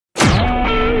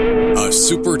a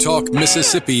SuperTalk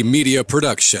Mississippi media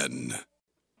production.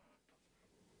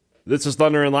 This is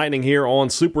Thunder and Lightning here on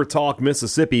Super Talk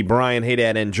Mississippi. Brian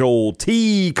Haydad and Joel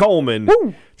T. Coleman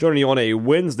joining you on a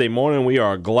Wednesday morning. We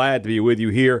are glad to be with you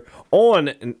here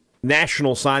on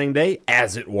National Signing Day,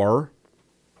 as it were.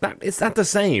 It's not the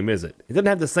same, is it? It doesn't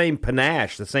have the same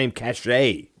panache, the same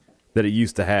cachet that it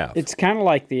used to have. It's kind of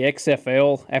like the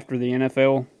XFL after the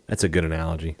NFL. That's a good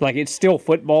analogy. Like, it's still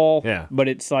football, yeah, but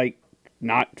it's like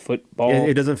not football.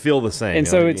 It doesn't feel the same. And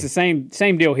so it's the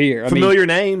same deal here. Familiar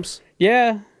names.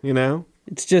 Yeah. You know?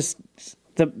 It's just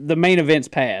the main event's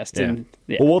passed. Yeah. And,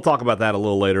 yeah. Well, we'll talk about that a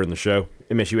little later in the show.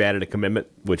 MSU added a commitment,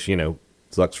 which,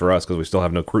 sucks for us because we still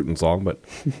have no Cruton song, but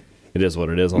it is what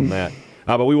it is on that.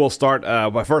 But we will start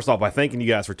by thanking you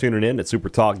guys for tuning in at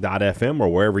supertalk.fm or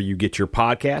wherever you get your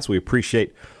podcasts. We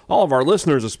appreciate all of our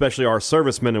listeners, especially our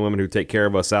servicemen and women who take care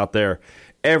of us out there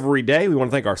every day. We want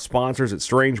to thank our sponsors at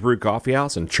Strange Brew Coffee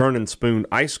House and Churn and Spoon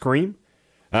Ice Cream.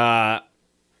 I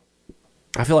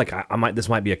feel like this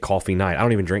might be a coffee night. I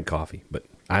don't even drink coffee, but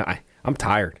I'm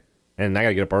tired, and I got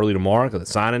to get up early tomorrow because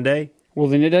it's signing day. Well,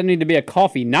 then it doesn't need to be a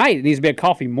coffee night. It needs to be a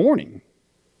coffee morning.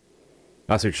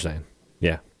 That's what you're saying.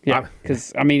 Yeah. Yeah,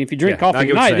 because, if you drink coffee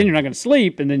at night, then you're not going to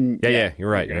sleep, and then... Yeah, you're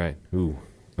right, you're right. Ooh,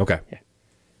 okay. Yeah.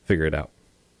 Figure it out.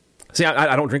 See,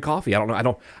 I don't drink coffee. I don't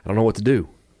know what to do.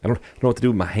 I don't know what to do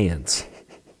with my hands.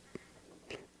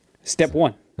 Step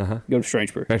one. Go to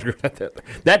Strange Brew.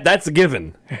 That's a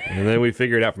given. And then we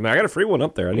figure it out from there. I got a free one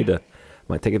up there. I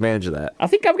might take advantage of that. I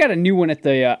think I've got a new one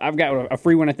I've got a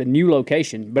free one at the new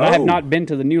location, but I have not been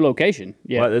to the new location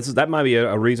yet. Well, that might be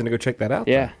a reason to go check that out.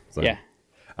 Yeah, so. yeah.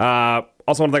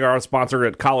 Also want to thank our sponsor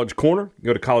at College Corner.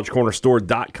 Go to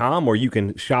collegecornerstore.com, or you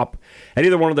can shop at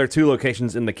either one of their two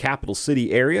locations in the capital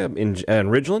city area in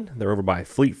Ridgeland. They're over by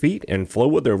Fleet Feet, and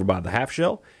Flowood. They're over by the Half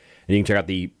Shell. And you can check out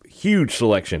the huge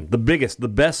selection, the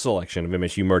best selection of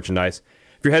MSU merchandise.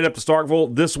 If you're headed up to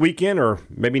Starkville this weekend or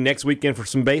maybe next weekend for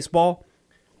some baseball,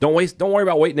 don't worry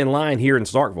about waiting in line here in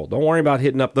Starkville. Don't worry about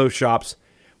hitting up those shops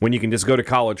when you can just go to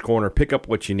College Corner, pick up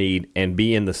what you need, and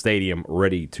be in the stadium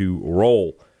ready to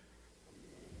roll.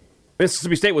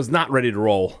 Mississippi State was not ready to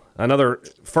roll. Another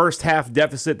first half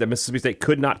deficit that Mississippi State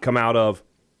could not come out of.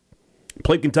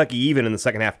 Played Kentucky even in the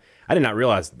second half. I did not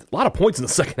realize a lot of points in the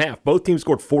second half. Both teams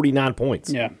scored 49 points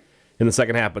in the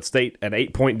second half, but State an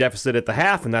 8-point deficit at the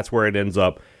half, and that's where it ends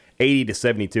up.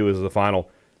 80-72 is the final.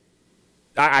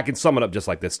 I can sum it up just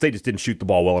like this. State just didn't shoot the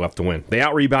ball well enough to win. They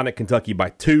out-rebounded Kentucky by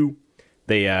 2.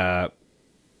 They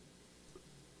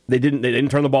didn't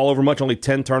turn the ball over much, only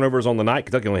 10 turnovers on the night.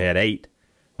 Kentucky only had 8.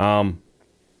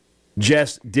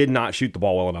 Just did not shoot the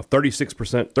ball well enough.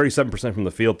 37% from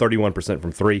the field, 31%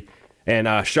 from 3,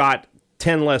 and shot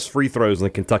 10 less free throws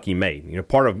than Kentucky made.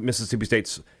 Part of Mississippi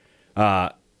State's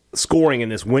scoring in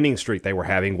this winning streak they were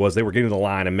having was they were getting to the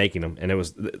line and making them, and it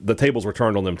was the tables were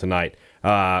turned on them tonight.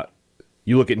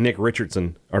 You look at Nick Richards,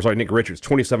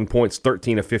 27 points,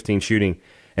 13 of 15 shooting,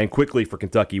 and quickly for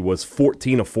Kentucky was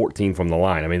 14 of 14 from the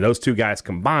line. Those two guys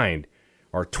combined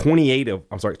are 27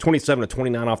 of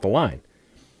 29 off the line.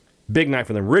 Big night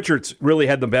for them. Richards really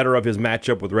had the better of his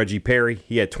matchup with Reggie Perry.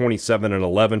 He had 27 and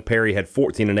 11. Perry had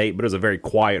 14 and 8, but it was a very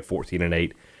quiet 14 and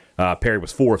 8. Perry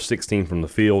was 4 of 16 from the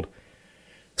field.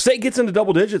 State gets into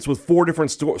double digits with 4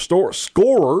 different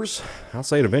scorers. I'll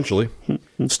say it eventually.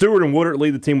 Stewart and Woodard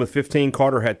lead the team with 15.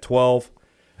 Carter had 12.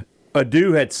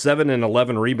 Adu had 7 and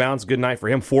 11 rebounds. Good night for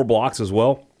him. 4 blocks as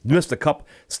well. Missed a couple.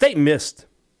 State missed.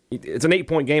 It's an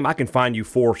 8-point game. I can find you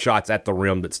 4 shots at the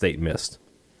rim that State missed.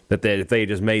 If they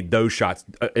just made those shots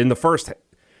in the first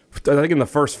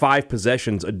 5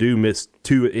 possessions, Adu missed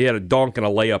 2. He had a dunk and a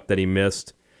layup that he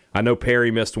missed. I know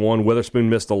Perry missed 1. Witherspoon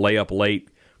missed a layup late.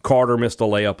 Carter missed a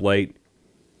layup late.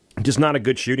 Just not a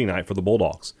good shooting night for the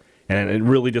Bulldogs, and it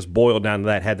really just boiled down to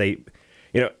that. Had they,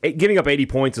 giving up 80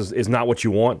 points is not what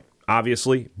you want,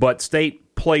 obviously, but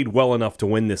State played well enough to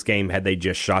win this game had they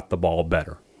just shot the ball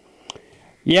better.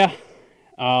 Yeah.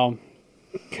 Kind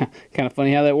of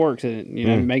funny how that works.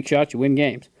 You make shots, you win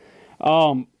games.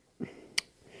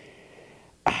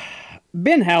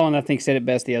 Ben Howland, I think, said it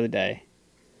best the other day.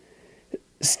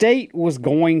 State was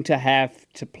going to have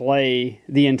to play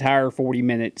the entire 40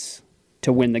 minutes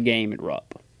to win the game at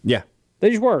Rupp. Yeah. They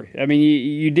just were.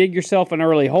 You dig yourself an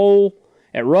early hole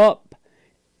at Rupp,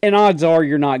 and odds are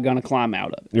you're not going to climb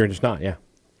out of it. You're just not, yeah.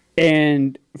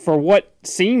 And for what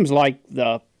seems like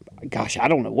I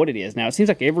don't know what it is now. It seems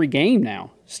like every game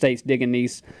now, State's digging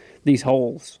these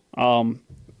holes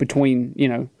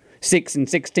between 6 and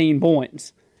 16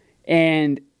 points,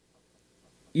 and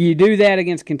you do that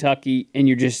against Kentucky, and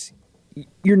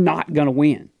you're not going to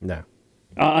win. No.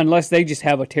 unless they just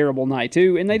have a terrible night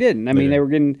too, and they didn't. I mean, didn't. they were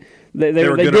getting they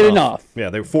were did good enough. Yeah,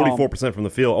 they were 44% from the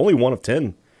field, only 1 of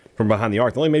 10 from behind the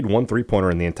arc. They only made 1 3-pointer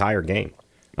in the entire game,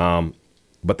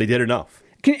 but they did enough.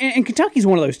 And Kentucky's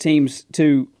one of those teams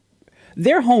too.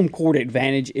 Their home court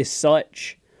advantage is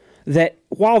such that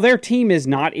while their team is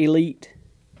not elite,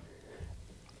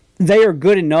 they are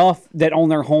good enough that on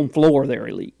their home floor they're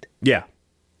elite. Yeah.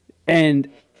 And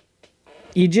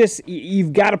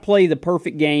you've got to play the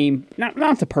perfect game.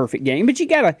 Not the perfect game, but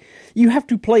you have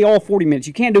to play all 40 minutes.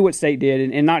 You can't do what State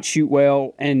did and not shoot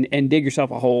well and dig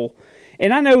yourself a hole.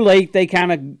 And I know late they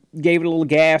kind of gave it a little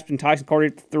gasp and Tyson Carter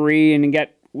hit the 3 and then got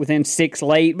within 6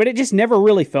 late, but it just never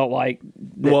really felt like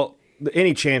Well,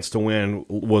 any chance to win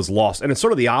was lost. And it's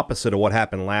sort of the opposite of what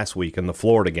happened last week in the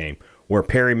Florida game, where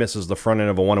Perry misses the front end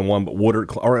of a 1-on-1, but Woodard,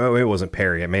 or it wasn't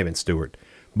Perry, it may have been Stewart,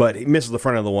 but he misses the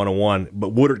front end of the 1-on-1, but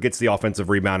Woodard gets the offensive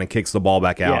rebound and kicks the ball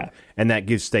back out, and that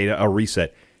gives State a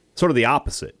reset. Sort of the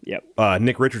opposite. Yep.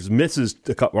 Nick Richards misses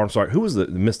a couple, I'm sorry, who was the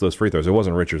missed those free throws? It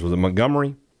wasn't Richards. Was it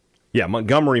Montgomery? Yeah,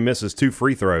 Montgomery misses 2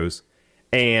 free throws,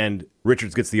 and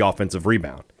Richards gets the offensive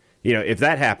rebound. You know, if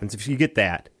that happens, if you get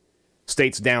that,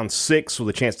 State's down 6 with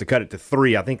a chance to cut it to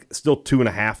 3. I think still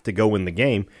 2.5 to go in the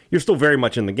game. You're still very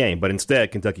much in the game, but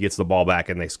instead Kentucky gets the ball back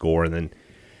and they score, and then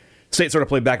State sort of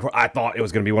played back. I thought it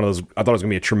was going to be one of those. I thought it was going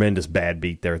to be a tremendous bad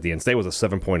beat there at the end. State was a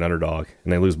 7-point underdog,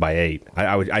 and they lose by 8.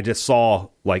 I just saw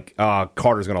like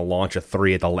Carter's going to launch a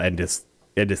 3 at the end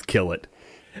and just kill it,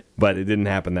 but it didn't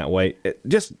happen that way.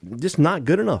 Just not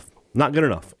good enough. Not good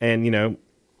enough. And you know,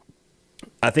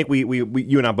 I think we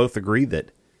you and I both agree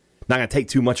that not going to take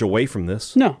too much away from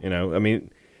this. No. You know, I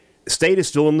mean, State is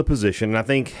still in the position, and I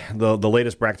think the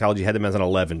latest bracketology had them as an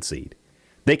 11 seed.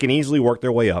 They can easily work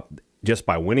their way up just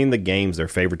by winning the games they're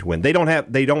favored to win. They don't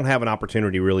have an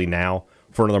opportunity really now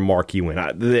for another marquee win.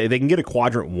 They can get a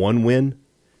quadrant 1 win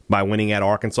by winning at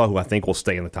Arkansas, who I think will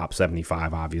stay in the top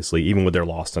 75, obviously, even with their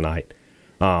loss tonight.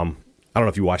 I don't know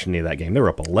if you watched any of that game. They were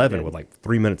up 11 with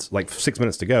like 6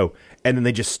 minutes to go, and then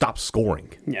they just stopped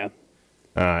scoring. Yeah.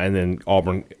 And then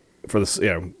Auburn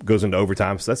goes into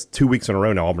overtime. So that's 2 weeks in a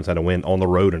row now. Auburn's had to win on the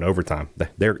road in overtime.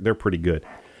 They're pretty good.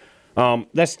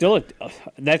 That's still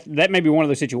that may be one of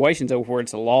those situations though where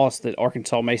it's a loss that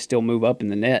Arkansas may still move up in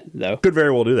the net though. Could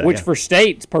very well do that. Which for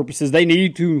State's purposes they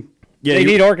need to. Yeah, they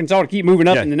need Arkansas to keep moving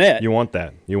up in the net. You want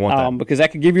that. You want that because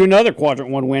that could give you another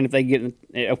quadrant 1 win if they get,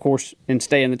 of course, and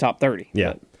stay in the top 30.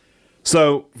 Yeah. But.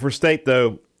 So for State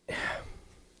though, let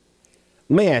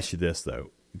me ask you this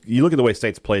though. You look at the way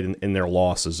State's played in their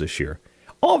losses this year.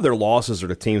 All of their losses are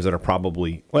to teams that are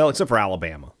probably, well, except for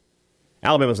Alabama.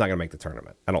 Alabama's not going to make the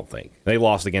tournament, I don't think. They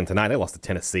lost again tonight. They lost to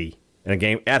Tennessee in a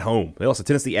game at home. They lost to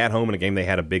Tennessee at home in a game they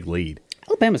had a big lead.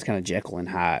 Alabama's kind of Jekyll and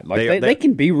Hyde. Like they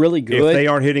can be really good. If they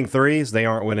aren't hitting threes, they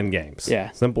aren't winning games.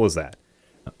 Yeah. Simple as that.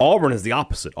 Auburn is the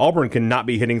opposite. Auburn cannot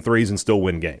be hitting threes and still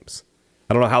win games.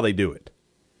 I don't know how they do it.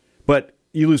 But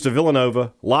you lose to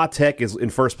Villanova. La Tech is in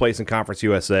first place in Conference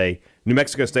USA. New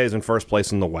Mexico State is in first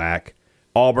place in the WAC.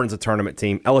 Auburn's a tournament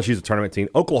team. LSU's a tournament team.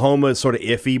 Oklahoma is sort of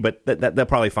iffy, but they'll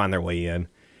probably find their way in.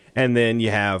 And then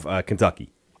you have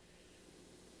Kentucky.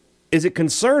 Is it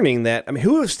concerning that, I mean,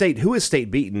 who is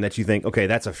State beaten that you think, okay,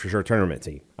 that's a for sure tournament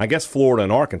team? I guess Florida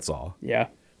and Arkansas. Yeah.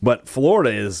 But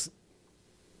Florida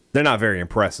they're not very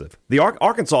impressive. The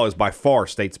Arkansas is by far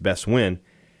State's best win.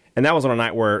 And that was on a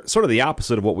night where, sort of the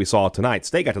opposite of what we saw tonight,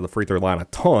 State got to the free throw line a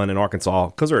ton, and Arkansas,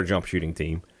 because they're a jump shooting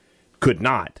team, could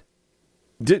not.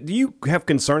 Do you have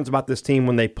concerns about this team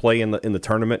when they play in the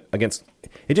tournament against?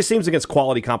 It just seems against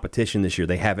quality competition this year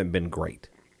they haven't been great.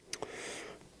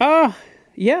 Yeah.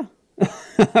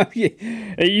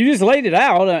 You just laid it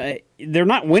out. They're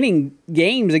not winning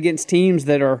games against teams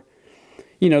that are,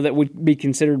 that would be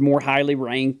considered more highly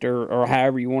ranked or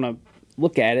however you want to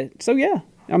look at it. So yeah,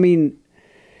 I mean,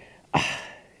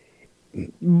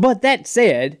 but that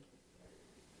said,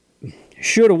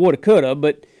 shoulda, woulda, coulda,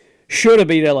 but. Should have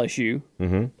beat LSU.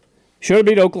 Mm-hmm. Should have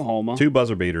beat Oklahoma. 2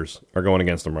 buzzer beaters are going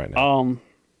against them right now.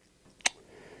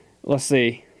 Let's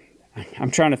see.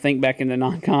 I'm trying to think back in the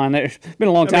non-con. It's been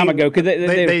a long time ago. Cause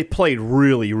they played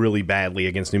really, really badly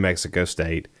against New Mexico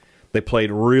State. They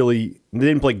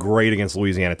didn't play great against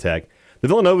Louisiana Tech. The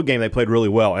Villanova game, they played really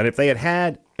well. And if they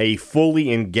had a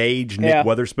fully engaged Nick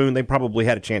Weatherspoon, they probably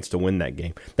had a chance to win that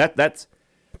game. That's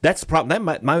the problem.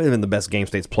 That might have been the best game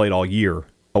State's played all year,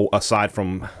 aside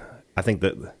from... I think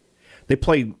that they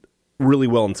played really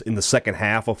well in the second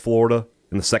half of Florida,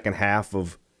 in the second half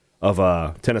of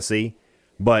Tennessee.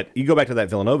 But you go back to that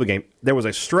Villanova game, there was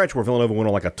a stretch where Villanova went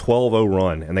on like a 12-0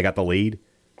 run, and they got the lead.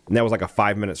 And that was like a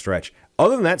 5-minute stretch.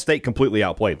 Other than that, State completely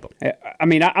outplayed them. I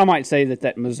mean, I might say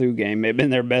that Mizzou game may have been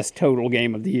their best total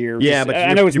game of the year. Yeah, but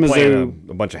I know it's you're Mizzou. playing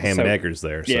a bunch of ham and eggers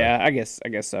there. So. Yeah, I guess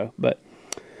so. But,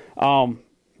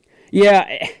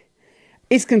 yeah,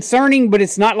 it's concerning, but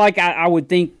it's not like I would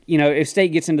think, if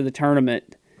State gets into the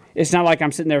tournament, it's not like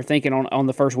I'm sitting there thinking on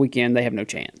the first weekend they have no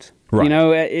chance. Right.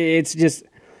 It's just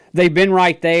they've been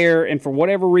right there, and for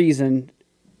whatever reason,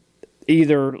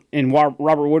 either in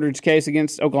Robert Woodard's case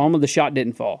against Oklahoma, the shot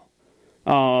didn't fall.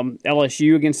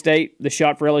 LSU against State, the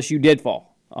shot for LSU did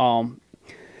fall.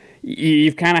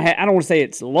 You've kind of had, I don't want to say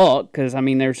it's luck, because,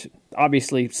 there's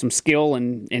obviously some skill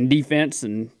and defense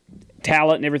and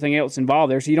talent and everything else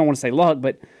involved there, so you don't want to say luck,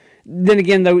 but then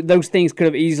again, those things could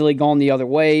have easily gone the other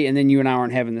way, and then you and I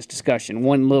aren't having this discussion.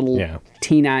 One little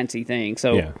T90 thing.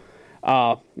 So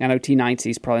I know T90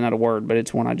 is probably not a word, but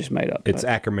it's one I just made up. It's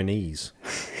Ackermanese.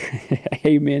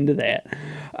 Amen to that.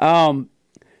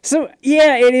 So,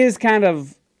 yeah, it is kind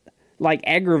of like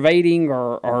aggravating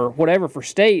or whatever for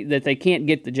State that they can't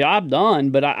get the job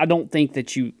done, but I don't think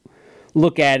that you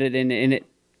look at it and it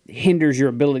hinders your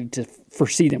ability to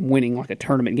foresee them winning like a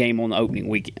tournament game on the opening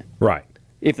weekend. Right.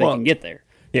 If they can get there.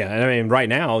 Yeah, and right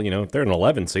now, if they're an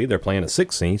 11 seed, they're playing a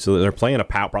 6 seed, so they're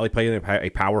probably playing a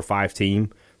Power 5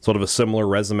 team, sort of a similar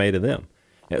resume to them.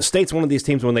 State's one of these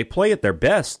teams, when they play at their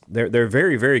best, they're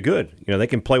very, very good. They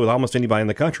can play with almost anybody in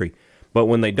the country. But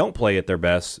when they don't play at their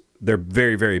best, they're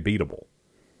very, very beatable.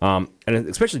 And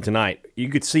especially tonight, you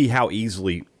could see how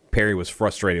easily Perry was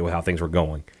frustrated with how things were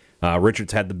going.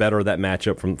 Richards had the better of that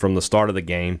matchup from the start of the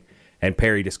game, and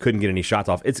Perry just couldn't get any shots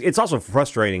off. It's also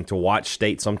frustrating to watch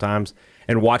State sometimes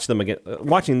and watch them again.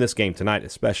 Watching this game tonight,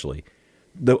 especially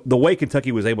the way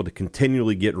Kentucky was able to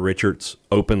continually get Richards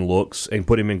open looks and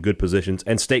put him in good positions,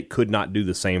 and State could not do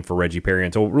the same for Reggie Perry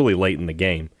until really late in the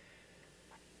game.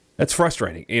 That's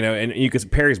frustrating, and you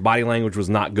could Perry's body language was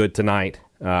not good tonight.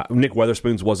 Nick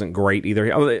Weatherspoon's wasn't great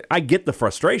either. I get the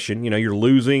frustration. You're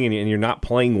losing and you're not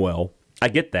playing well. I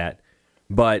get that,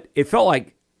 but it felt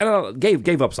like, I don't know,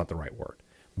 gave up's not the right word,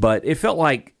 but it felt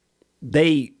like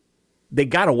they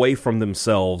got away from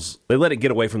themselves. They let it get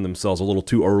away from themselves a little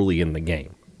too early in the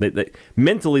game.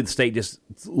 Mentally, the State just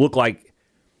looked like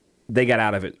they got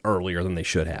out of it earlier than they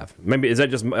should have. Maybe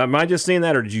am I just seeing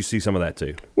that, or did you see some of that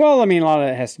too? Well, a lot of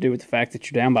that has to do with the fact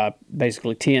that you're down by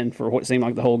basically 10 for what seemed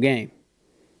like the whole game.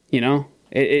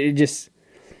 It just,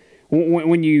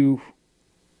 when you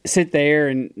sit there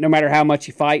and no matter how much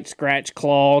you fight, scratch,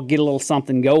 claw, get a little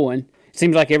something going, it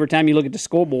seems like every time you look at the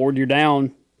scoreboard, you're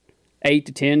down 8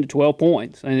 to 10 to 12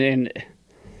 points. And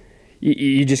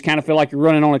you just kind of feel like you're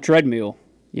running on a treadmill,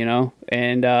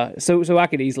 And so I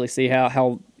could easily see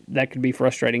how that could be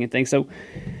frustrating and things. So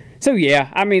yeah,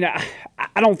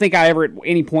 I don't think I ever at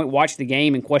any point watched the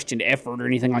game and questioned effort or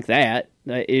anything like that.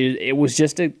 It was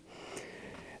just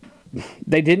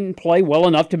they didn't play well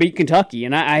enough to beat Kentucky.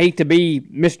 And I hate to be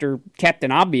Mr.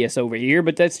 Captain Obvious over here,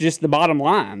 but that's just the bottom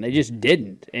line. They just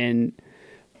didn't. And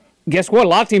guess what? A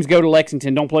lot of teams go to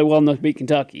Lexington, don't play well enough to beat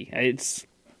Kentucky. It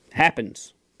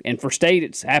happens. And for State,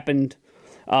 it's happened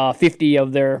 50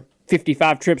 of their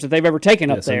 55 trips that they've ever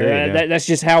taken up there. Indeed, yeah. That's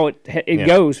just how it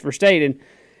goes for State.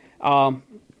 And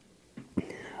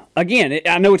again,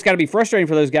 I know it's got to be frustrating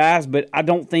for those guys, but I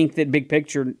don't think that big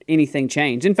picture anything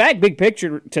changed. In fact, big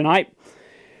picture tonight,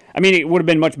 it would have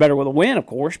been much better with a win, of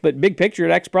course, but big picture,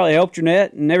 it actually probably helped your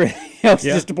net and everything else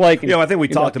just to play. I think we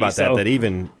talked about that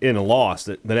even in a loss,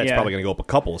 the net's probably going to go up a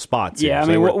couple of spots. Yeah, so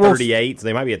they were at 38, so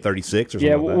they might be at 36 or something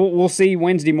like that. We'll see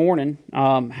Wednesday morning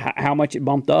how much it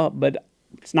bumped up, but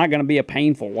it's not going to be a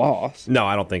painful loss. No,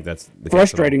 I don't think that's the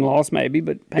frustrating loss, maybe,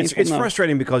 but painful. It's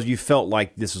frustrating because you felt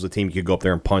like this was a team you could go up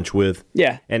there and punch with.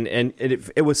 Yeah, and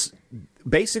it was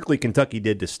basically Kentucky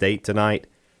did to State tonight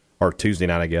or Tuesday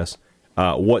night, I guess.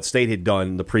 What State had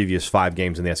done the previous 5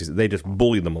 games in the SEC, they just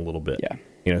bullied them a little bit.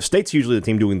 Yeah, State's usually the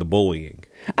team doing the bullying.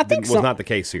 I think was not the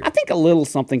case here. I think a little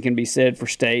something can be said for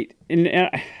State, and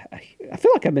I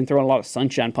feel like I've been throwing a lot of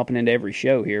sunshine pumping into every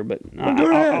show here, but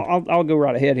I'll go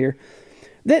right ahead here.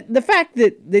 The fact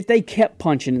that they kept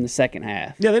punching in the second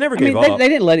half. Yeah, they never gave up. They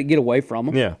didn't let it get away from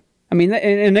them. Yeah.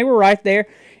 And they were right there.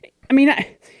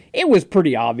 It was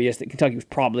pretty obvious that Kentucky was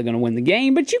probably going to win the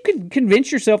game, but you could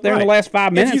convince yourself there in the last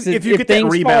 5 minutes if you get things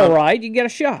that rebound, fall right, you get a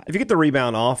shot. If you get the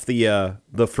rebound off the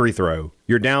free throw,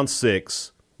 you're down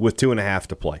 6 with 2.5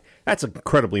 to play. That's an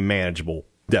incredibly manageable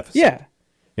deficit.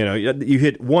 Yeah. You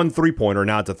hit one 3-pointer,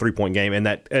 now it's a 3-point game,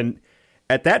 and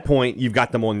at that point, you've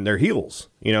got them on their heels,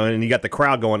 and you got the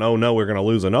crowd going, oh, no, we're going to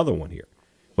lose another one here.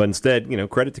 But instead,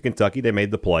 credit to Kentucky, they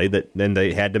made the play that then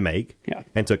they had to make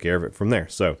and took care of it from there.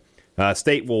 So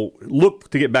State will look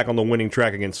to get back on the winning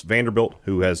track against Vanderbilt,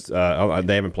 who has they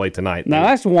haven't played tonight. Now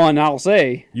that's one I'll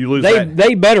say. You lose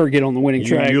they better get on the winning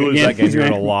track. You lose that game, you're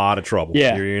in a lot of trouble.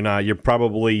 Yeah. You're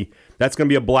probably that's going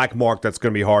to be a black mark that's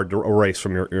going to be hard to erase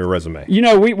from your resume.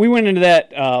 We went into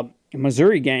that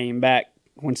Missouri game back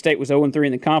when State was 0-3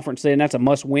 in the conference, and that's a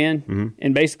must-win,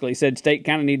 and basically said State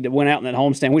kind of needed to win out in that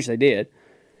homestand, which they did.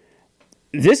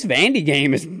 This Vandy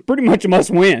game is pretty much a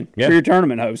must-win for your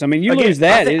tournament hopes. I mean, you lose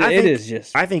that, it is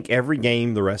just... I think every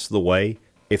game the rest of the way,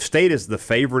 if State is the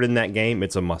favorite in that game,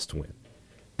 it's a must-win.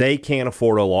 They can't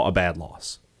afford a bad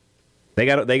loss. They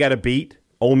got to beat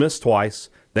Ole Miss twice.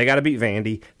 They got to beat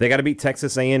Vandy. They got to beat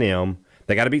Texas A&M.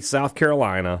 They got to beat South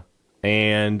Carolina.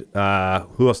 And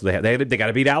who else do they have? They got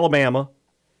to beat Alabama.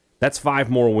 That's 5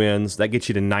 more wins. That gets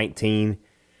you to 19.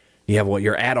 You have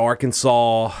you're at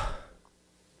Arkansas.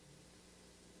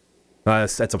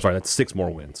 That's 6 more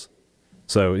wins.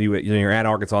 So you're at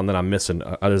Arkansas, and then I'm missing.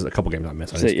 There's a couple games I'm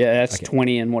missing. So, that's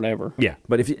 20 and whatever. Yeah,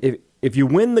 but if you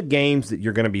win the games that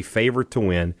you're going to be favored to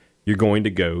win, you're going to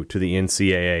go to the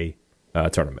NCAA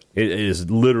tournament. It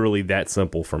is literally that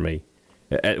simple for me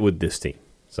with this team.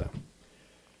 So,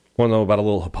 want to know about a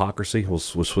little hypocrisy? We'll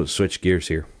switch gears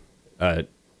here.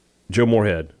 Joe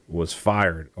Moorhead was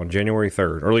fired on January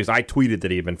 3rd, or at least I tweeted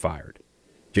that he had been fired.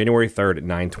 January 3rd at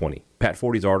 9:20. Pat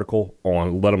Forty's article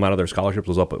on let them out of their scholarships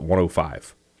was up at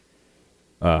 1:05.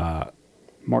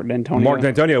 Mark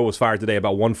D'Antonio was fired today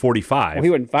about 1:45. Well, he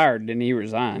wasn't fired, didn't he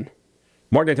resign?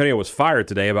 Mark D'Antonio was fired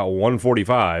today about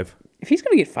 1:45. If he's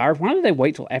going to get fired, why did they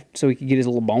wait till after so he could get his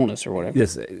little bonus or whatever?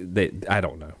 Yes, I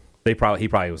don't know. He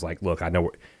probably was like, look, I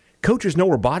know coaches know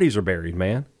where bodies are buried,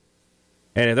 man.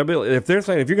 And if they're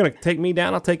saying, if you're going to take me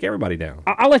down, I'll take everybody down.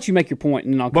 I'll let you make your point,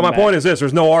 and then I'll come back. But my point is this: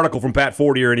 there's no article from Pat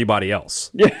Forty or anybody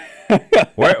else. Yeah.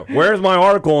 Where's my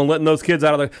article on letting those kids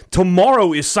out of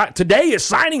there? Today is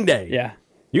signing day. Yeah.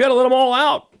 You got to let them all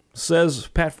out, says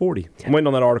Pat Forty. I'm waiting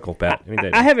on that article, Pat.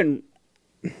 I haven't.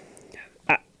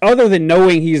 Other than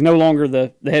knowing he's no longer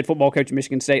the head football coach of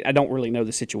Michigan State, I don't really know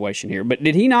the situation here. But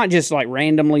did he not just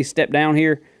randomly step down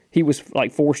here? He was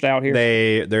forced out here?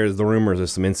 There's the rumors of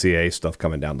some NCAA stuff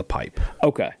coming down the pipe.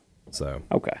 Okay.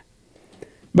 Okay.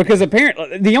 Because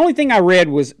apparently, the only thing I read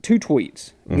was 2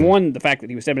 tweets. Mm-hmm. One, the fact that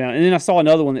he was stepping down, and then I saw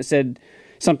another one that said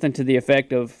something to the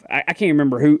effect of, I can't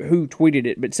remember who tweeted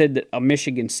it, but said that a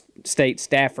Michigan State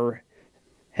staffer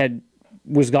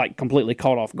was completely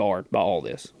caught off guard by all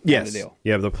this. Yes.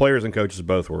 Yeah, the players and coaches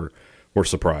both were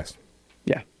surprised.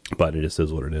 Yeah. But it just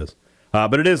is what it is.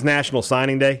 But it is National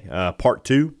Signing Day, Part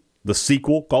 2. The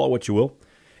sequel, call it what you will.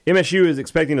 MSU is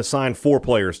expecting to sign 4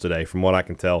 players today, from what I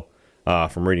can tell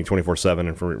from reading 24/7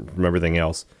 and from everything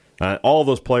else. All of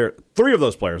those 3 of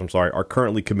those players, are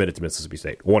currently committed to Mississippi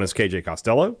State. One is KJ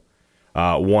Costello.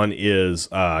 One is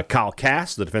Kyle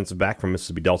Cass, the defensive back from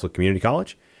Mississippi Delta Community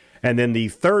College. And then the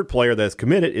third player that's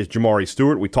committed is Jamari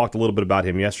Stewart. We talked a little bit about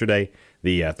him yesterday,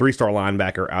 the 3-star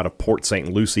linebacker out of Port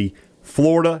St. Lucie,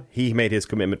 Florida. He made his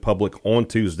commitment public on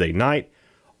Tuesday night.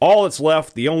 All that's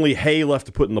left, the only hay left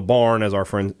to put in the barn, as our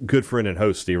good friend and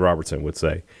host Steve Robertson would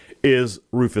say, is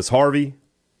Rufus Harvey.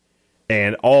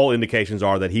 And all indications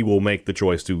are that he will make the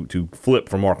choice to flip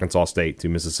from Arkansas State to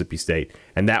Mississippi State.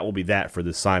 And that will be that for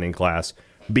this signing class,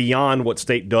 beyond what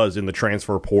State does in the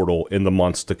transfer portal in the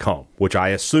months to come, which I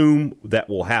assume that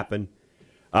will happen.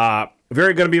 Going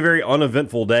to be a very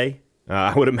uneventful day,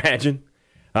 I would imagine.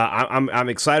 I'm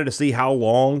excited to see how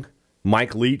long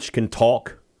Mike Leach can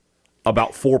talk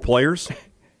about 4 players.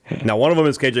 Now, one of them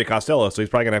is KJ Costello, so he's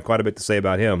probably going to have quite a bit to say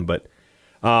about him. But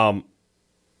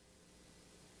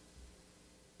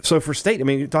so for State,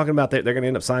 you're talking about they're going to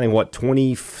end up signing,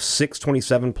 26,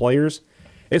 27 players?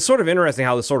 It's sort of interesting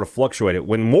how this sort of fluctuated.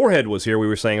 When Moorhead was here, we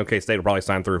were saying, okay, State will probably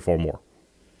sign 3 or 4 more.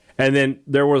 And then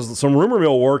there was some rumor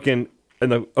mill work in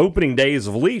the opening days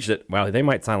of Leach that, they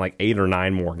might sign 8 or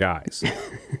 9 more guys.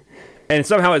 And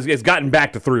somehow it's gotten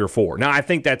back to 3 or 4. Now, I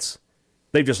think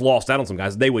they've just lost out on some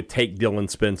guys. They would take Dylan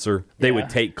Spencer. They would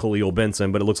take Khalil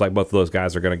Benson, but it looks like both of those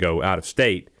guys are going to go out of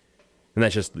state. And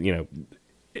that's just,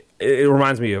 it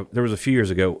reminds me of, there was a few years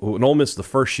ago, when Ole Miss, the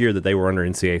first year that they were under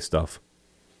NCAA stuff,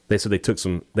 they said they took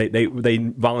they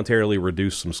voluntarily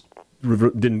reduced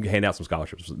didn't hand out some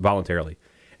scholarships voluntarily.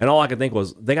 And all I could think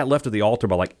was they got left at the altar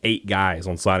by 8 guys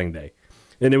on signing day.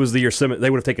 And it was the year they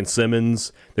would have taken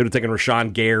Simmons, they would have taken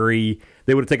Rashawn Gary,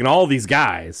 they would have taken all these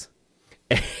guys.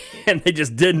 And they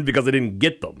just didn't because they didn't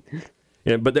get them.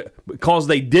 But because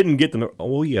they didn't get them,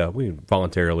 we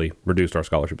voluntarily reduced our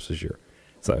scholarships this year.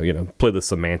 So, play the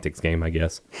semantics game, I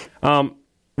guess.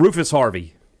 Rufus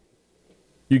Harvey.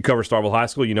 You cover Starkville High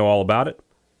School. You know all about it.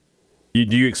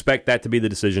 Do you expect that to be the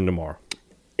decision tomorrow?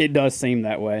 It does seem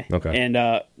that way. Okay.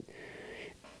 And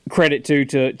credit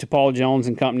to Paul Jones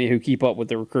and company who keep up with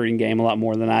the recruiting game a lot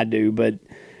more than I do. But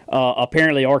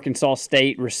apparently Arkansas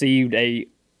State received a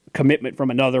commitment from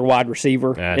another wide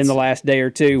receiver in the last day or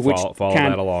two, which follow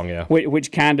that along, yeah.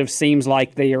 Which kind of seems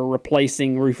like they are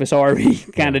replacing Rufus Harvey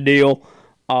kind of deal.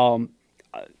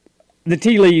 The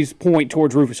tea leaves point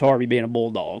towards Rufus Harvey being a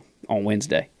Bulldog on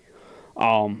Wednesday.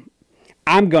 I'm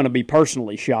going to be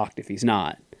personally shocked if he's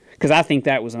not, because I think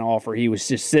that was an offer he was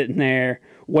just sitting there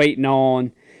waiting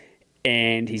on,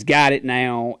 and he's got it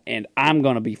now, and I'm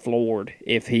going to be floored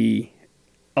if he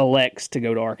elects to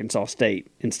go to Arkansas State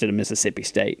instead of Mississippi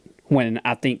State, when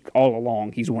I think all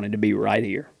along he's wanted to be right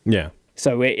here. Yeah.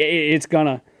 So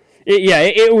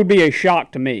it would be a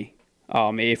shock to me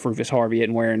if Rufus Harvey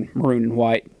isn't wearing maroon and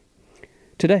white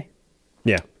today.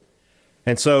 Yeah.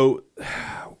 And so,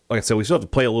 like I said, we still have to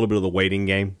play a little bit of the waiting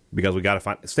game, because we got to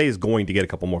find. State is going to get a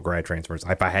couple more grad transfers.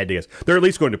 If I had to guess, they're at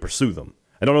least going to pursue them.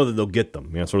 I don't know that they'll get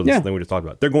them. Sort of this thing we just talked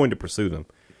about. They're going to pursue them.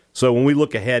 So when we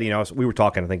look ahead, we were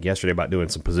talking, I think, yesterday about doing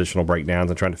some positional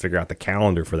breakdowns and trying to figure out the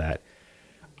calendar for that.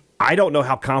 I don't know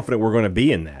how confident we're going to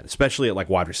be in that, especially at like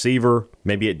wide receiver,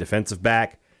 maybe at defensive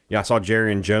back. I saw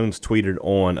Jerry and Jones tweeted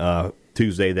on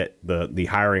Tuesday that the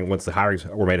hiring, once the hirings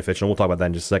were made official, and we'll talk about that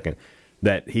in just a second,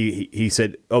 that he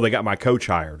said, oh, they got my coach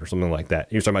hired or something like that.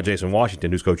 He was talking about Jason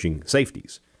Washington, who's coaching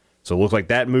safeties. So it looks like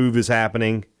that move is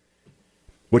happening,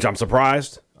 which I'm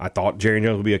surprised. I thought Jerry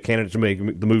Jones would be a candidate to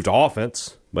make the move to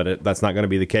offense, but that's not going to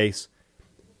be the case.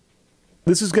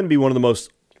 This is going to be one of the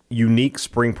most unique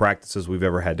spring practices we've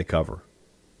ever had to cover,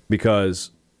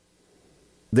 because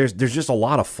there's just a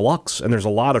lot of flux, and there's a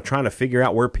lot of trying to figure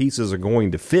out where pieces are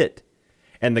going to fit.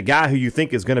 And the guy who you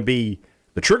think is going to be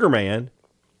the trigger man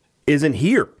isn't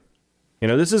here.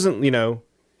 This isn't,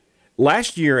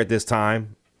 last year at this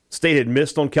time, State had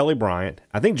missed on Kelly Bryant.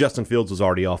 I think Justin Fields was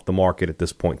already off the market at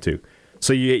this point, too.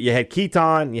 So you had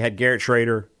Keaton, you had Garrett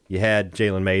Schrader, you had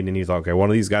Jalen Maiden, and he's like, okay, one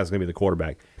of these guys is going to be the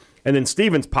quarterback. And then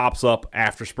Stevens pops up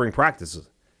after spring practices,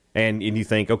 and you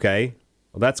think, okay,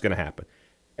 well, that's going to happen.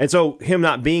 And so him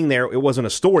not being there, it wasn't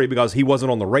a story because he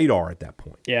wasn't on the radar at that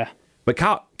point. Yeah. But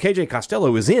KJ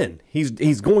Costello is in.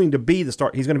 He's going to be the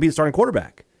start. He's going to be the starting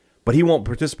quarterback, but he won't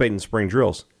participate in spring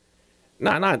drills.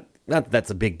 Not that's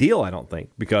a big deal, I don't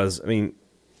think, because we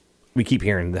keep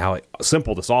hearing how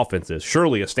simple this offense is.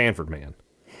 Surely a Stanford man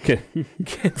can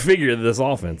figure this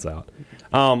offense out.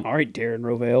 All right, Darren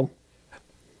Rovell.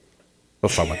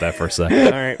 Let's talk about that for a second.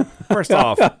 All right.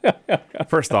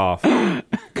 First off,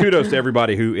 kudos to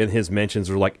everybody who in his mentions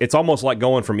were like, it's almost like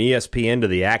going from ESPN to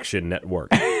the Action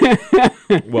Network.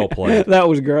 Well played. That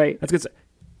was great. That's good.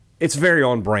 It's very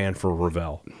on brand for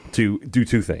Rovell to do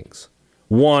two things.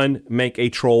 One, make a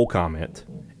troll comment,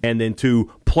 and then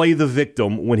two, play the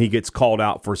victim when he gets called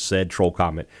out for said troll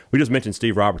comment. We just mentioned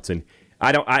Steve Robertson.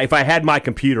 If I had my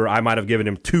computer, I might have given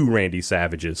him 2 Randy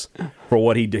Savages for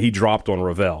what he dropped on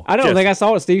Rovell. I don't think I saw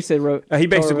what Steve said. He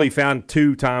basically found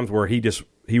 2 times where he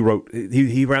wrote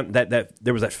that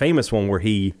there was that famous one where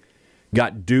he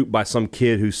got duped by some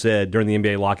kid who said during the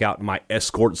NBA lockout, my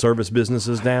escort service business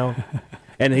is down,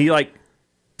 and he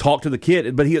talked to the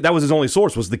kid, but that was his only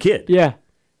source was the kid. Yeah,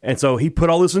 and so he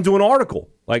put all this into an article.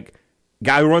 Like,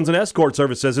 guy who runs an escort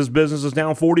service says his business is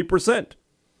down 40%.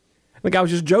 The guy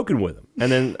was just joking with him.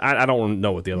 And then I don't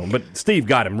know what the other one, but Steve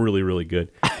got him really, really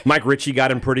good. Mike Ritchie got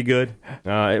him pretty good.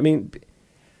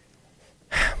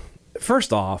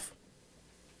 First off,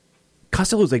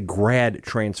 Costello is a grad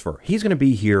transfer. He's going to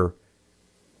be here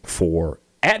for,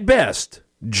 at best,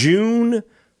 June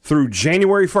through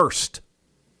January 1st.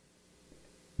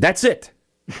 That's it.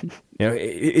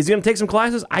 Is he going to take some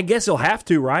classes? I guess he'll have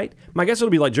to, right? My guess it'll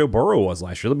be like Joe Burrow was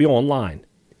last year. It'll be online.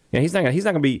 He's not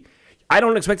going to be. I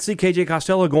don't expect to see KJ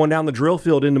Costello going down the drill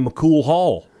field into McCool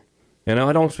Hall. I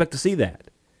don't expect to see that.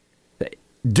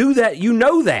 Do that. You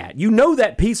know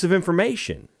that piece of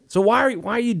information. So why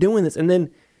are you doing this? And then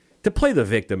to play the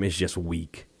victim is just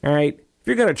weak. All right? If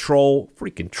you're going to troll,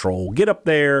 freaking troll. Get up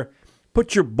there,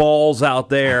 put your balls out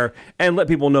there, and let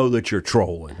people know that you're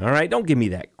trolling. All right? Don't give me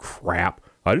that crap.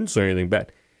 I didn't say anything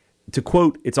bad. To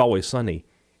quote It's Always Sunny,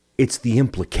 it's the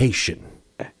implication.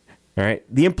 All right?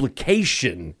 The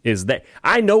implication is that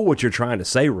I know what you're trying to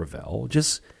say, Rovell.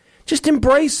 Just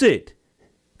embrace it.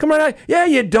 Come on. Yeah,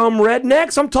 you dumb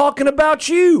rednecks. I'm talking about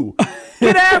you.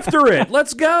 Get after it.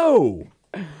 Let's go.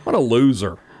 What a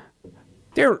loser.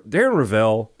 Darren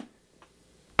Rovell,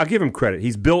 I'll give him credit.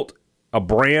 He's built a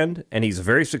brand, and he's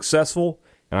very successful,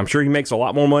 and I'm sure he makes a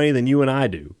lot more money than you and I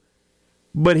do.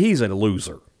 But he's a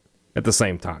loser at the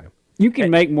same time. You can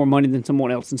make more money than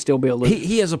someone else and still be a loser.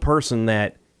 He is a person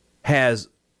that has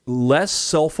less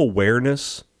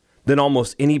self-awareness than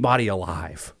almost anybody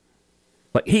alive.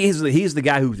 Like he's the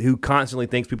guy who constantly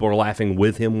thinks people are laughing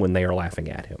with him when they are laughing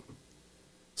at him.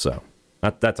 So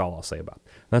that's all I'll say about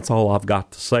it. That's all I've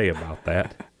got to say about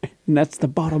that. And that's the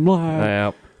bottom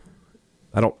line.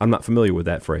 I'm not familiar with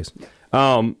that phrase.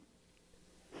 The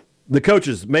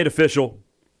coaches made official.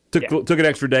 Took an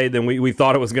extra day than we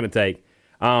thought it was going to take.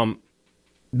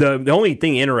 The only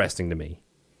thing interesting to me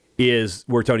is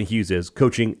where Tony Hughes is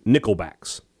coaching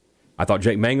nickelbacks. I thought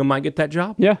Jake Mangum might get that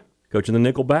job. Yeah. Coaching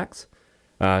the nickelbacks.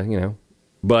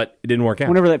 But it didn't work out.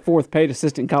 Whenever that fourth paid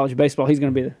assistant in college baseball, he's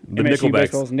going to be the MSU Nickelbacks.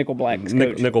 baseball's Nickelblacks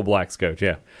coach. Nickelblacks coach,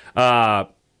 yeah.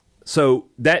 So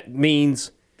that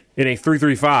means in a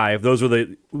 3-3-5, those are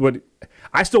what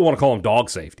I still want to call them dog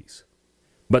safeties.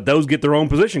 But those get their own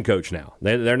position coach now.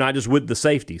 They're not just with the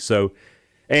safety. So,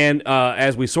 and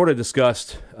as we sort of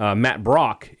discussed, Matt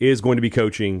Brock is going to be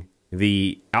coaching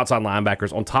the outside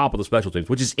linebackers on top of the special teams,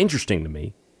 which is interesting to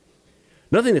me.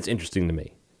 Another thing that's interesting to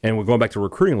me, and we're going back to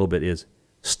recruiting a little bit, is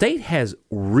State has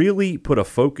really put a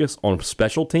focus on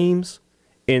special teams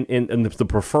in the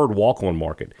preferred walk-on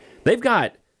market. They've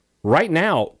got, right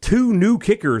now, 2 new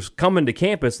kickers coming to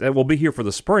campus that will be here for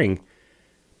the spring.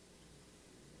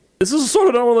 This is sort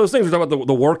of one of those things. We're talking about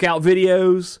the workout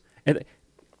videos. And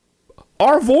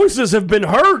our voices have been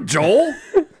heard, Joel.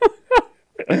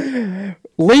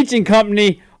 Leach and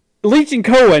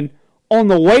Cohen, on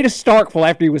the way to Starkville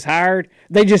after he was hired,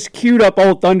 they just queued up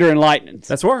old Thunder and Lightnings.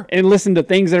 That's where. And listened to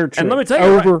things that are true. And let me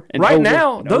tell you, right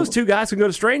now, those 2 guys can go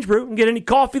to Strange Brew and get any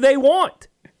coffee they want.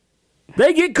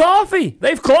 They get coffee.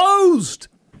 They've closed.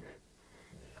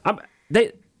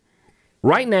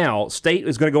 Right now, State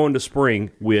is going to go into spring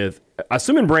with,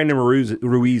 assuming Brandon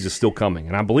Ruiz is still coming,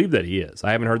 and I believe that he is.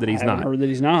 I haven't heard that he's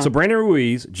not. So Brandon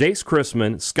Ruiz, Jace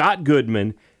Chrisman, Scott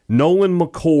Goodman, Nolan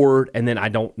McCord, and then I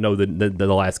don't know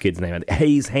the last kid's name.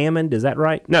 Hayes Hammond, is that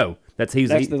right? No, that's the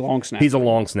long snapper. He's a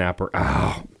long snapper.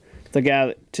 Oh. The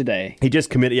guy today. He just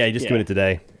committed. Yeah, he just committed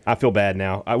today. I feel bad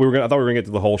now. I thought we were going to get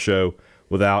to the whole show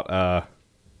without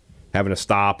having to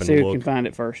stop and see look. who can find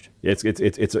it first.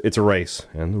 It's a race,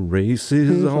 and the race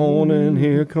is on, and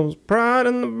here comes pride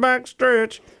in the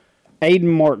backstretch. Aiden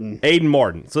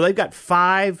Martin. So they've got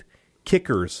 5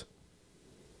 kickers,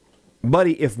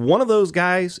 buddy. If one of those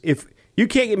guys, if you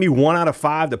can't get me 1 out of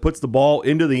 5 that puts the ball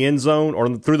into the end zone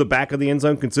or through the back of the end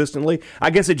zone consistently, I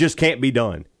guess it just can't be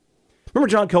done. Remember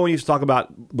John Cohen used to talk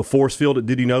about the force field at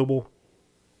Diddy Noble,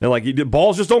 and like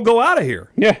balls just don't go out of here.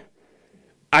 Yeah.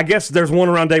 I guess there's one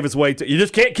around Davis Way too. You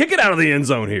just can't kick it out of the end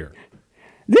zone here.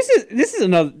 This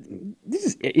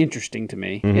is interesting to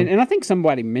me, and I think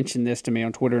somebody mentioned this to me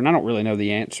on Twitter, and I don't really know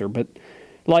the answer, but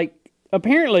like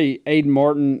apparently Aiden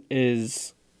Martin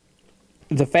is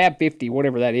the Fab 50,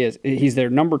 whatever that is. He's their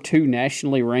number 2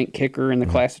 nationally ranked kicker in the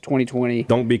class of 2020.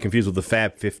 Don't be confused with the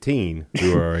Fab 15,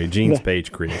 who are a Gene's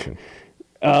Page creation.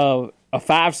 A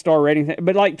 5-star rating,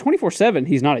 but like 24/7,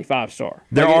 he's not a 5-star.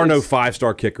 There are no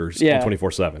 5-star kickers on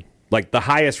 24/7. Like the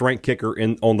highest ranked kicker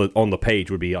on the page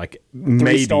would be like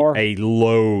maybe a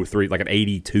low 3, like an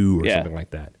 82 or something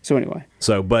like that. So anyway,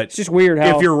 but it's just weird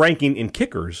how if you're ranking in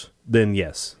kickers, then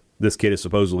yes, this kid is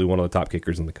supposedly one of the top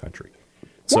kickers in the country.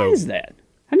 Why is that?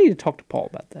 I need to talk to Paul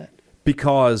about that.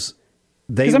 Because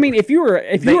I mean, if you were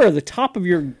at the top of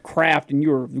your craft and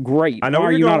you were great, why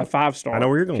are you not a 5-star? I know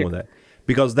where you're going with that.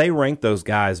 Because they rank those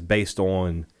guys based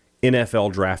on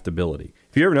NFL draftability.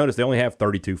 If you ever notice, they only have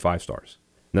 32 5-stars.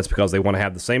 And that's because they want to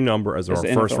have the same number as their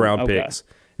first-round picks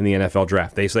in the NFL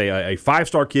draft. They say a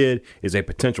 5-star kid is a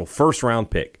potential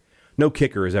first-round pick. No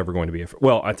kicker is ever going to be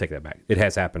well, I take that back. It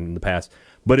has happened in the past.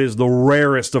 But it is the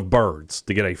rarest of birds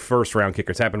to get a first-round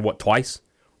kicker. It's happened, twice?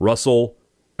 Russell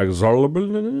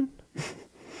Axarlaban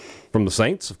from the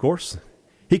Saints, of course.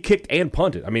 He kicked and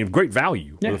punted. I mean, great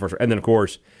value for the first. And then, of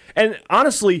course, and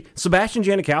honestly, Sebastian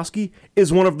Janikowski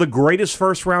is one of the greatest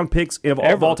first-round picks of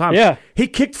all time. Yeah. He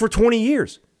kicked for 20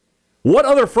 years. What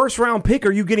other first-round pick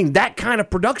are you getting that kind of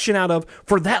production out of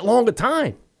for that long a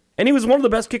time? And he was one of the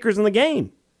best kickers in the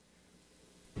game.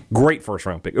 Great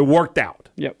first-round pick. It worked out.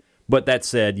 Yep. But that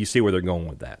said, you see where they're going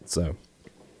with that. So,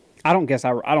 I don't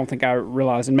think I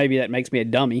realized, and maybe that makes me a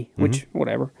dummy, which,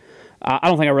 whatever. I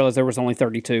don't think I realized there was only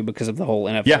 32 because of the whole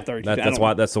NFL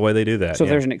 32. That's the way they do that. So if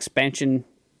there's an expansion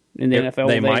in the NFL,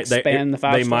 they expand the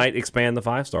 5-star? They might expand the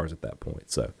 5-stars at that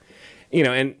point. So,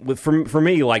 and for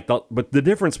me, but the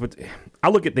difference, I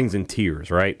look at things in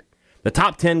tiers, right? The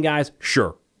top 10 guys,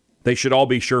 sure. They should all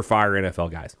be surefire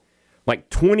NFL guys. Like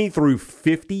 20 through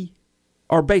 50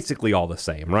 are basically all the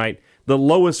same, right? The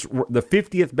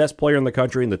 50th best player in the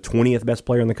country and the 20th best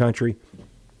player in the country,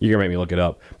 you're going to make me look it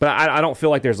up. But I don't feel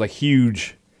like there's a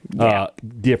huge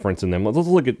difference in them. Let's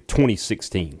look at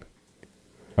 2016.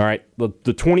 All right, the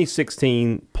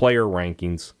 2016 player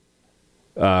rankings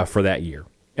for that year.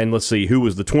 And let's see who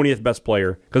was the 20th best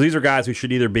player, because these are guys who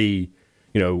should either be,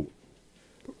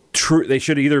 true. They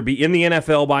should either be in the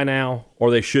NFL by now,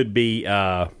 or they should be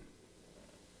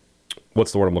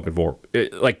what's the word I'm looking for?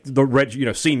 Like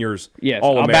the seniors, yes,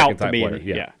 all American about to type be players.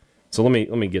 yeah. So let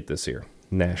me get this here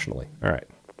nationally. All right.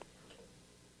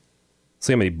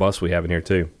 See how many busts we have in here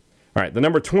too. All right, the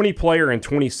number 20 player in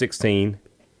 2016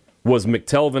 was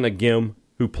McTelvin Agim,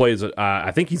 who plays.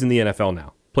 I think he's in the NFL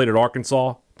now. Played at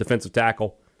Arkansas, defensive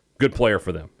tackle. Good player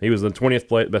for them. He was the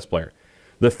 20th best player.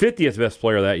 The 50th best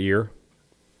player that year,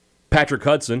 Patrick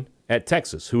Hudson at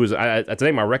Texas, who is a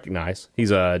name I recognize. He's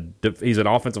an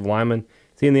offensive lineman.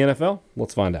 Is he in the NFL?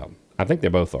 Let's find out. I think they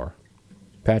both are.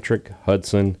 Patrick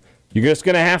Hudson. You're just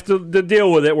going to have to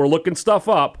deal with it. We're looking stuff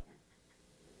up.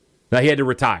 Now, he had to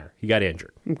retire. He got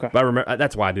injured. Okay. But I remember,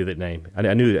 that's why I knew that name.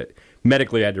 I knew that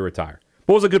medically I had to retire.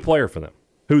 But was a good player for them.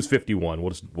 Who's 51?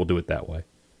 We'll do it that way.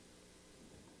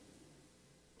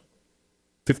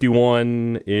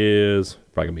 51 is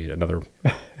probably going to be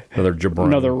another jabron.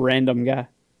 Another random guy.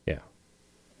 Yeah.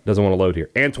 Doesn't want to load here.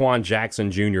 Antoine Jackson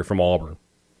Jr. from Auburn,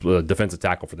 defensive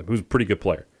tackle for them, who's a pretty good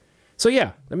player. So,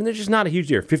 yeah, I mean, there's just not a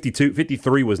huge year.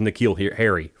 53 was N'Keal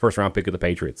Harry, first-round pick of the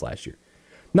Patriots last year.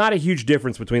 Not a huge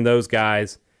difference between those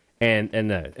guys and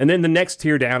then the next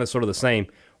tier down is sort of the same.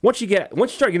 Once you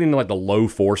start getting into like the low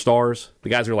 4 stars, the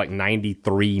guys who are like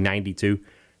 93, 92,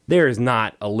 there is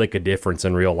not a lick of difference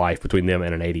in real life between them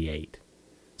and an 88.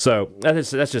 So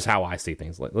that's just how I see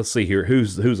things. Let's see here.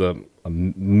 Who's a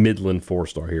Midland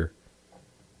 4-star here?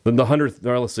 The 100th.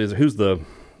 Let's see. Who's the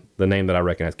name that I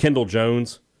recognize? Kendall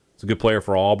Jones. He's a good player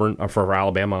for Auburn or for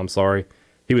Alabama. I'm sorry.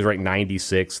 He was ranked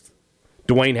 96th.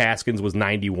 Dwayne Haskins was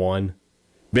 91.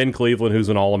 Ben Cleveland, who's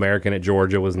an All-American at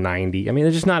Georgia, was 90. I mean,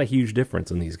 there's just not a huge difference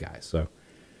in these guys. So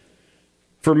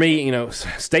for me,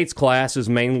 State's class is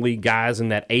mainly guys in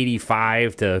that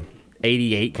 85 to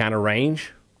 88 kind of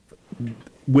range.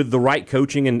 With the right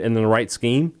coaching and the right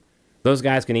scheme, those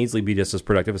guys can easily be just as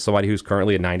productive as somebody who's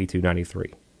currently at 92,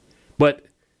 93. But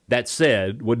that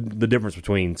said, the difference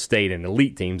between state and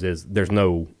elite teams is there's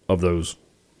no of those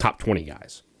top 20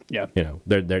 guys. Yeah.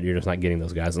 You're just not getting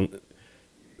those guys. And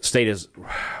state is,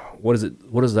 what is it?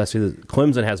 What does that say?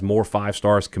 Clemson has more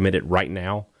 5-stars committed right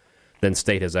now than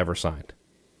State has ever signed.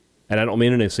 And I don't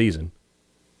mean in a season.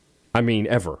 I mean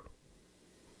ever.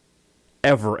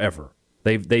 Ever.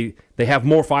 They have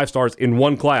more 5-stars in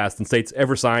one class than State's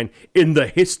ever signed in the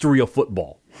history of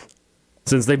football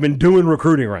since they've been doing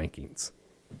recruiting rankings.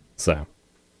 So,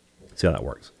 see how that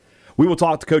works. We will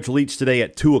talk to Coach Leach today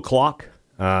at 2 o'clock,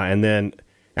 and then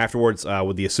afterwards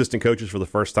with the assistant coaches for the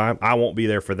first time. I won't be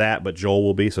there for that, but Joel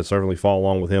will be, so certainly follow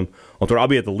along with him. I'll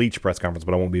be at the Leach press conference,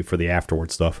 but I won't be for the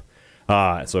afterward stuff.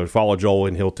 So follow Joel,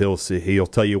 and he'll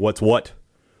tell you what's what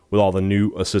with all the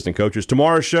new assistant coaches.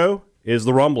 Tomorrow's show is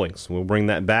the Rumblings. We'll bring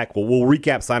that back. We'll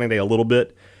recap signing day a little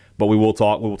bit, but we will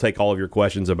take all of your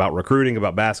questions about recruiting,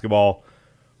 about basketball,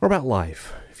 or about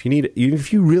life.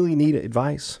 If you really need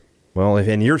advice,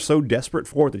 and you're so desperate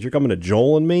for it that you're coming to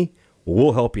Joel and me,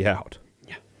 we'll help you out.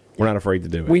 Yeah. We're not afraid to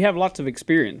do it. We have lots of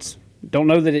experience. Don't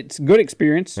know that it's good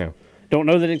experience. Yeah. Don't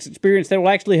know that it's experience that will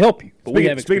actually help you. But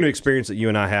speaking of experience that you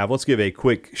and I have, let's give a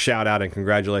quick shout out and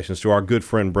congratulations to our good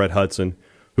friend Brett Hudson,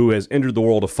 who has entered the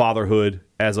world of fatherhood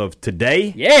as of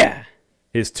today. Yeah.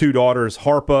 His 2 daughters,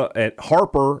 Harper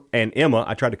and Emma,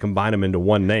 I tried to combine them into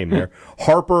one name there.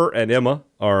 Harper and Emma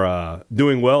are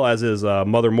doing well, as is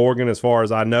Mother Morgan, as far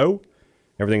as I know.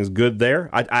 Everything's good there.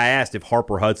 I asked if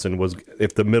Harper Hudson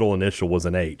if the middle initial was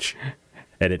an H,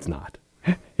 and it's not.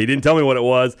 He didn't tell me what it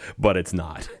was, but it's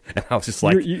not. And I was just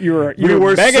like, we were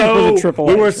begging for the triple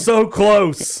H. We were so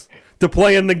close to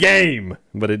playing the game,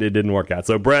 but it didn't work out.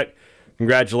 So, Brett,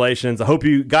 congratulations. I hope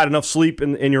you got enough sleep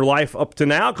in your life up to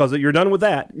now, because you're done with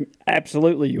that.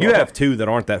 Absolutely, you have 2 that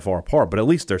aren't that far apart, but at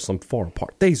least there's some far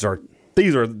apart. These are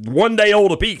 1 day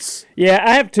old apiece. Yeah,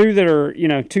 I have 2 that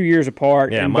are 2 years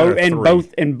apart. Yeah,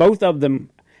 and both of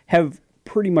them have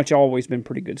pretty much always been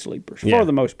pretty good sleepers for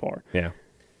the most part. Yeah,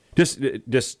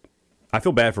 just I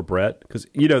feel bad for Brett, because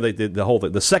they did the whole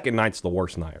thing. The second night's the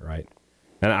worst night, right?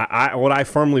 And what I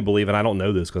firmly believe, and I don't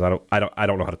know this because I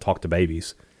don't know how to talk to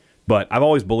babies. But I've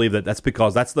always believed that that's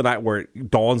because that's the night where it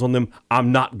dawns on them,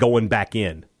 I'm not going back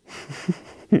in.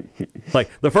 Like,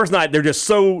 the first night, they're just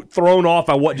so thrown off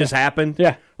by what just happened.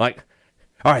 Yeah. Like,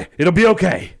 all right, it'll be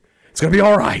okay. It's going to be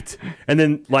all right. And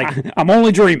then, like... I'm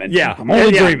only dreaming. Yeah. I'm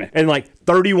only dreaming. And,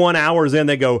 31 hours in,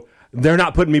 they go, they're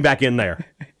not putting me back in there.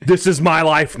 This is my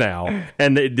life now.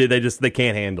 And they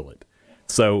can't handle it.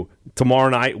 So, tomorrow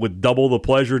night, with double the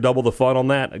pleasure, double the fun on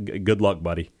that, good luck,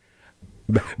 buddy.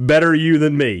 Better you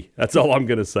than me. That's all I'm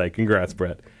going to say. Congrats,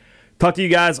 Brett. Talk to you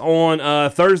guys on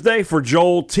Thursday. For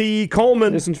Joel T.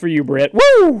 Coleman. This one's for you, Brett.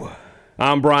 Woo!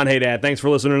 I'm Brian Haydad. Thanks for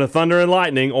listening to Thunder and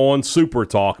Lightning on Super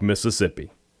Talk Mississippi.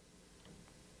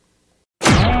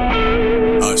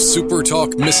 A Super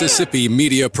Talk Mississippi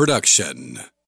media production.